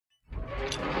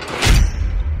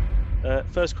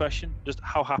First question, just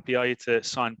how happy are you to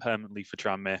sign permanently for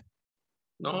Tranmere?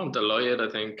 No, I'm delighted. I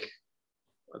think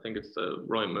it's the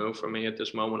right move for me at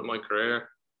this moment in my career.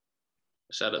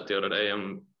 I said it the other day.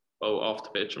 I'm off the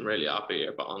pitch. I'm really happy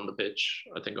here, but on the pitch,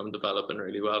 I think I'm developing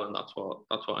really well, and that's what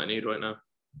I need right now.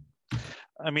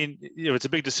 I mean, it's a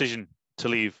big decision to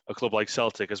leave a club like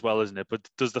Celtic as well, isn't it? But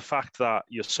does the fact that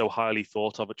you're so highly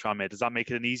thought of at Tranmere, does that make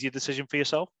it an easier decision for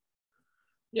yourself?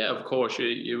 Yeah, of course.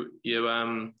 You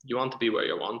want to be where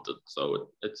you're wanted.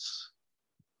 So it's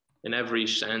in every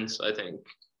sense. I think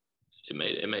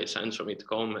it made sense for me to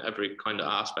come. Every kind of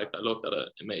aspect I looked at it,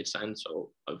 it made sense.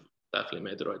 So I've definitely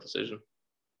made the right decision.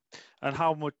 And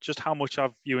how much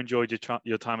have you enjoyed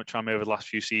your time at Tranmere over the last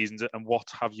few seasons, and what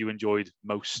have you enjoyed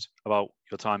most about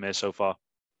your time here so far?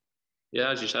 Yeah,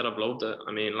 as you said, I've loved it.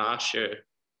 I mean, last year,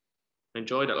 I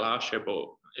enjoyed it last year, but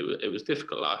it was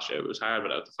difficult last year. It was hard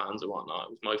without the fans and whatnot.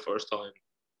 It was my first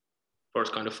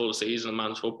kind of full season of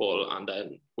men's football, and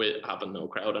then with having no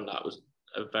crowd, and that was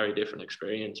a very different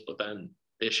experience. But then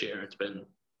this year, it's been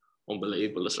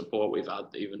unbelievable, the support we've had,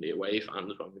 even the away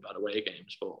fans when we've had away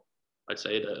games. But I'd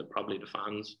say that probably the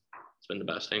fans, it's been the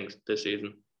best thing this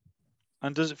season.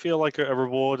 And does it feel like a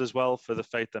reward as well for the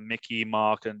faith that Mickey,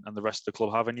 Mark, and the rest of the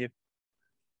club have in you?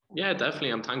 Yeah,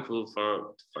 definitely. I'm thankful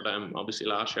for them. Obviously,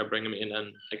 last year bringing me in,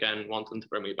 and again wanting to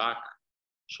bring me back.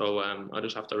 So I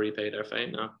just have to repay their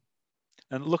faith now.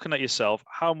 And looking at yourself,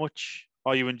 how much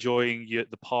are you enjoying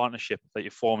the partnership that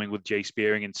you're forming with Jay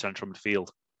Spearing in central midfield?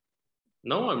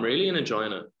 No, I'm really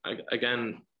enjoying it. I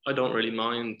don't really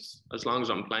mind as long as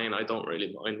I'm playing. I don't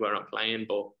really mind where I'm playing,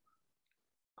 but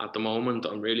at the moment,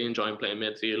 I'm really enjoying playing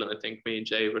midfield, and I think me and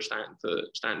Jay were starting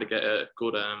to get a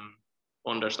good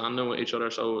understanding with each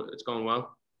other. So it's going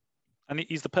well. And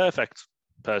he's the perfect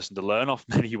person to learn off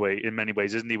in many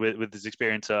ways, isn't he? With his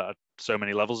experience at so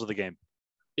many levels of the game.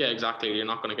 Yeah, exactly. You're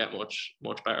not going to get much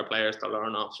better players to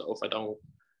learn off. So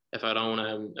if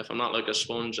I'm not like a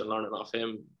sponge and learning off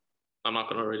him, I'm not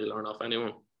going to really learn off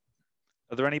anyone.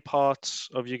 Are there any parts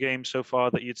of your game so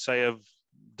far that you'd say have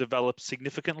developed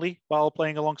significantly while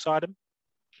playing alongside him?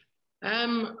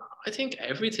 I think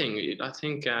everything. I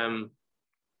think my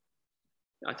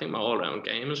all-round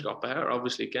game has got better.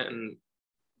 Obviously,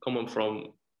 coming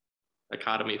from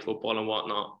academy football and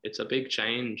whatnot, it's a big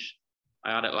change.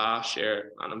 I had it last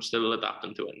year, and I'm still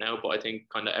adapting to it now. But I think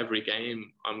kind of every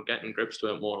game, I'm getting grips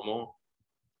to it more and more.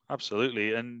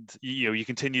 Absolutely, and you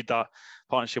continued that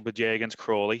partnership with Jay against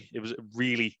Crawley. It was a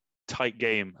really tight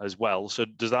game as well. So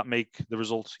does that make the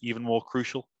result even more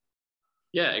crucial?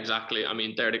 Yeah, exactly. I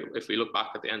mean, if we look back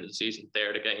at the end of the season,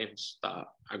 they're the games that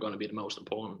are going to be the most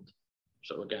important.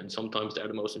 So again, sometimes they're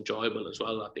the most enjoyable as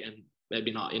well at the end.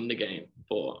 Maybe not in the game,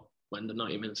 but when the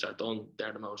 90 minutes are done,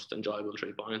 they're the most enjoyable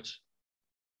 3 points.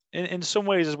 In some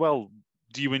ways as well,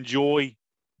 do you enjoy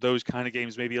those kind of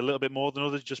games maybe a little bit more than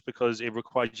others just because it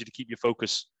requires you to keep your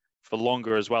focus for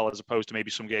longer as well, as opposed to maybe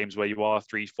some games where you are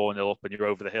 3-4-0 up and you're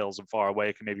over the hills and far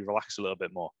away, can maybe relax a little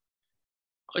bit more?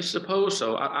 I suppose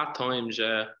so. At times,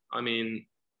 yeah. I mean,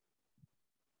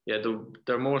 yeah,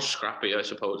 they're more scrappy, I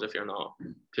suppose, if you're not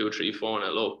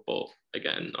 2-3-4-0 up. But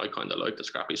again, I kind of like the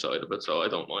scrappy side of it, so I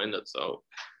don't mind it. So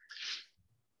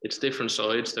it's different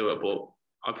sides to it, but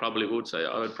I would probably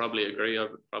agree. I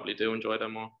would probably do enjoy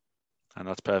them more. And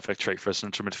that's perfect trait for a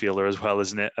central midfielder as well,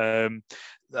 isn't it?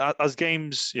 As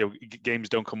games, games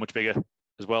don't come much bigger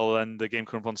as well. And the game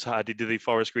coming up on Saturday, do the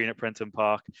Forest Green at Prenton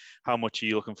Park. How much are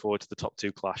you looking forward to the top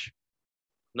 2 clash?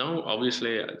 No,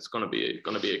 obviously it's going to be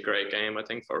a great game. I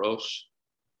think for us,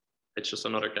 it's just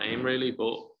another game really,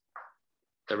 but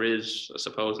there is, I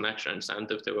suppose, an extra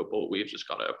incentive to it. But we've just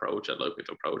got to approach it like we've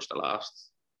approached the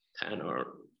last 10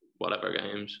 or whatever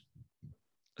games.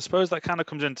 I suppose that kind of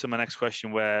comes into my next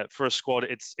question, where for a squad,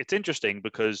 it's interesting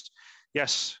because,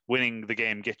 yes, winning the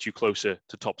game gets you closer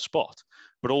to top spot,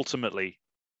 but ultimately,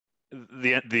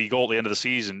 the goal at the end of the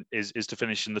season is to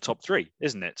finish in the top 3,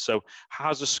 isn't it? So,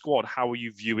 as a squad, how are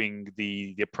you viewing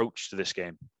the approach to this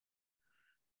game?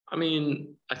 I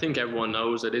mean, I think everyone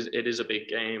knows it is a big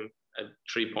game.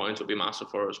 3 points would be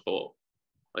massive for us, but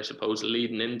I suppose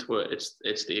leading into it,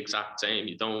 it's the exact same.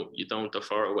 You don't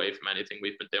defer away from anything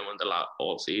we've been doing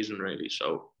all season really.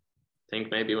 So I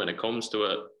think maybe when it comes to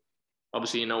it,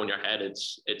 obviously in your head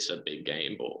it's a big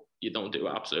game, but you don't do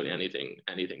absolutely anything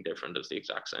different. It's the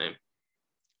exact same.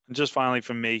 And just finally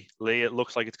from me, Lee, it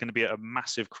looks like it's going to be a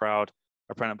massive crowd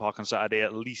at Prenton Park on Saturday.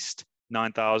 At least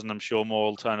 9,000. I'm sure more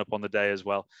will turn up on the day as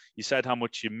well. You said how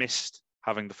much you missed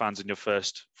having the fans in your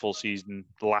first full season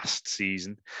last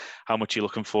season. How much are you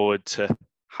looking forward to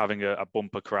having a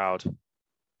bumper crowd?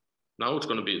 No, it's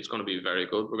going to be very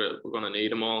good. We're going to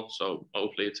need them all. So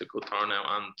hopefully it's a good turnout,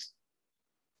 and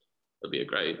it'll be a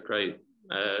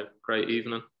great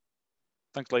evening.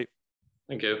 Thanks, Lee.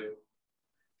 Thank you.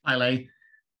 Hi, Lee.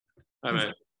 Hi,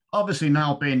 mate. Obviously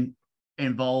now been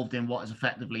involved in what is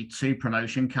effectively 2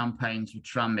 promotion campaigns with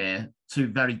Tranmere, 2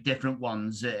 very different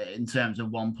ones in terms of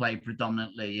one played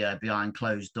predominantly behind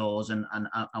closed doors and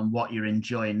what you're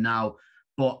enjoying now.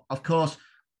 But of course,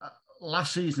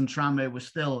 last season Tranmere was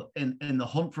still in the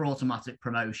hunt for automatic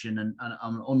promotion, and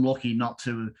I'm unlucky not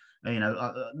to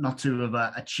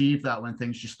have achieved that when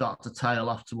things just start to tail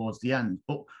off towards the end.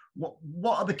 But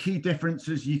what are the key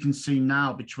differences you can see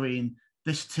now between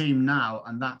this team now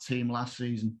and that team last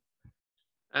season?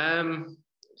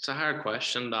 It's a hard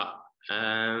question. That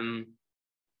I'm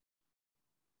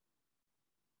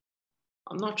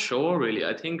not sure really.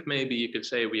 I think maybe you could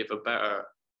say we have a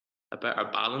better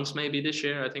balance maybe this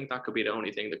year. I think that could be the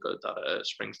only thing that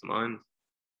springs to mind.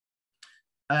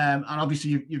 And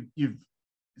obviously you've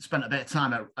spent a bit of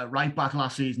time at right back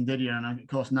last season, did you? And of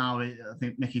course now I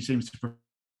think Mickey seems to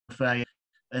prefer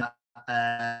you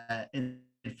in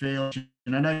midfield.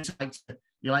 And I know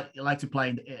you like to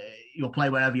play. You'll play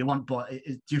wherever you want, but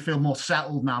do you feel more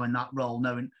settled now in that role,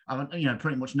 knowing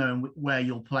pretty much knowing where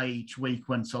you'll play each week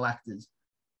when selected?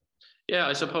 Yeah,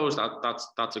 I suppose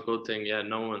that's a good thing. Yeah,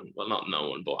 not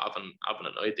knowing, but having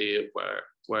an idea of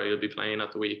where you'll be playing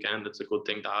at the weekend, it's a good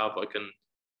thing to have. I can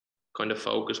kind of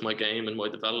focus my game and my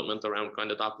development around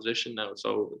kind of that position now.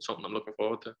 So it's something I'm looking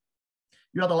forward to.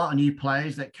 You had a lot of new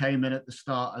players that came in at the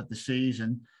start of the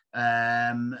season.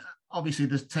 Obviously,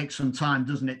 this takes some time,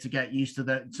 doesn't it, to get used to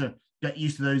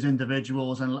those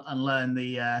individuals and learn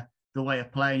the way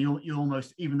of playing. You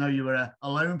almost, even though you were a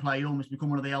lone player, you almost become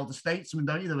one of the elder statesmen,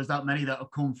 don't you? There was that many that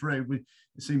have come through.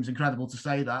 It seems incredible to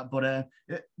say that, but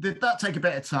did that take a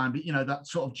bit of time? But that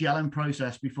sort of gelling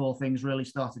process before things really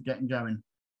started getting going.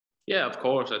 Yeah, of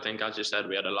course. I think, as you said,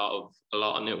 we had a lot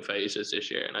of new faces this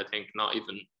year, and I think not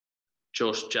even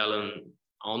just gelling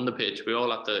on the pitch. We all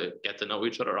have to get to know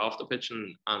each other off the pitch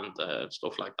and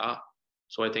stuff like that.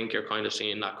 So I think you're kind of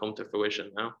seeing that come to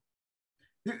fruition now.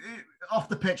 Off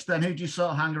the pitch, then, who do you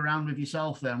sort of hang around with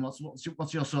yourself? Then, what's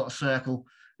your sort of circle?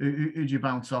 Who do you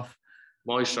bounce off?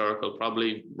 My circle,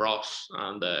 probably Ross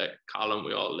and Callum.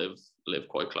 We all live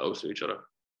quite close to each other.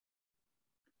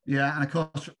 Yeah, and of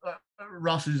course,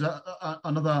 Ross is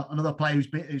another player who's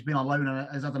been on loan and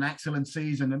has had an excellent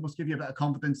season. It must give you a bit of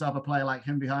confidence to have a player like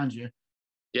him behind you.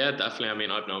 Yeah, definitely. I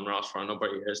mean, I've known Ross for a number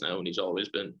of years now, and he's always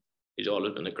been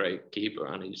a great keeper,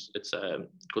 and it's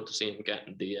good to see him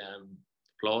getting the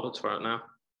plaudits for it now.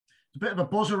 A bit of a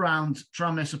buzz around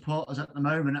Tranmere supporters at the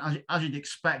moment, as you'd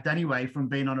expect anyway, from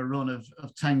being on a run of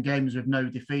 10 games with no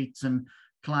defeats and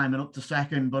climbing up to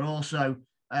second, but also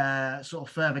sort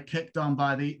of further kicked on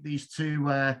by these two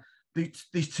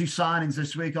signings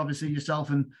this week. Obviously, yourself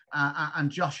and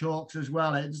Josh Hawkes as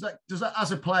well. Does that,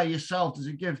 as a player yourself, does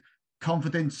it give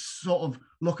confidence, sort of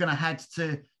looking ahead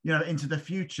to into the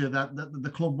future, that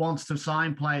the club wants to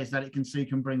sign players that it can see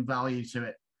can bring value to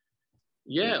it?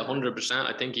 Yeah, 100%.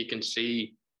 I think you can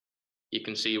see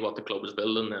what the club is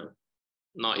building now.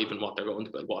 Not even what they're going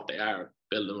to build, what they are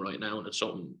building right now, and it's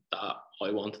something that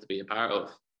I wanted to be a part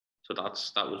of. So that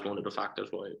was one of the factors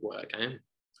why I came.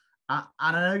 And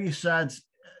I know you said,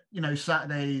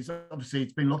 Saturdays, obviously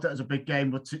it's been looked at as a big game,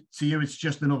 but to you it's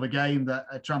just another game that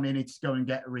Tranmere needs to go and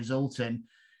get a result in.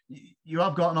 You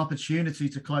have got an opportunity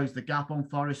to close the gap on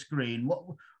Forest Green.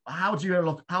 How do you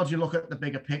look at the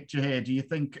bigger picture here? Do you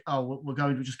think,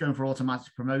 we're just going for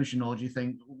automatic promotion, or do you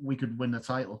think we could win the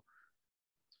title?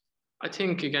 I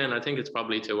think it's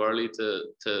probably too early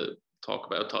to talk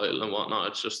about title and whatnot.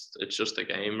 It's just a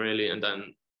game really, and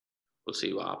then we'll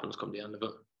see what happens come the end of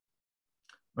it.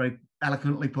 Very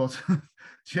eloquently put.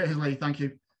 Cheers, Lee. Thank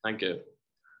you. Thank you.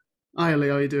 Hi, Lee.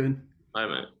 How are you doing?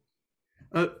 Hi,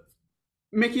 mate.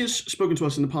 Mickey has spoken to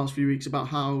us in the past few weeks about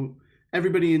how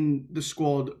everybody in the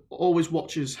squad always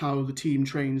watches how the team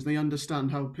trains. They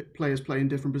understand how players play in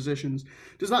different positions.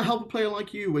 Does that help a player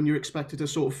like you when you're expected to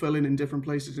sort of fill in different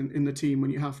places in the team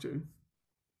when you have to?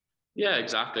 Yeah,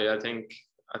 exactly. I think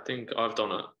I've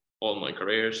done it all my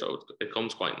career, so it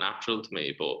comes quite natural to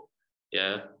me. But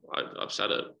yeah, I've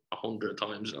said it 100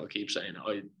 times, and I'll keep saying it.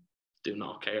 I do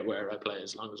not care where I play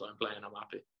as long as I'm playing. I'm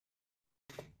happy.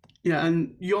 Yeah,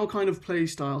 and your kind of play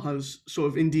style has sort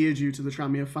of endeared you to the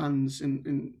Tranmere fans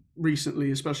in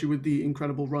recently, especially with the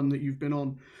incredible run that you've been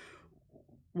on.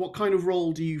 What kind of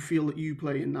role do you feel that you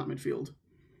play in that midfield?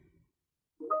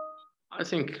 I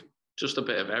think just a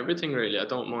bit of everything, really. I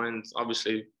don't mind.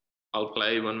 Obviously, I'll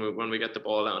play when we get the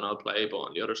ball out, and I'll play. But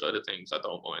on the other side of things, I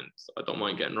don't mind. I don't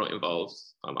mind getting right involved.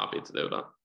 I'm happy to do that.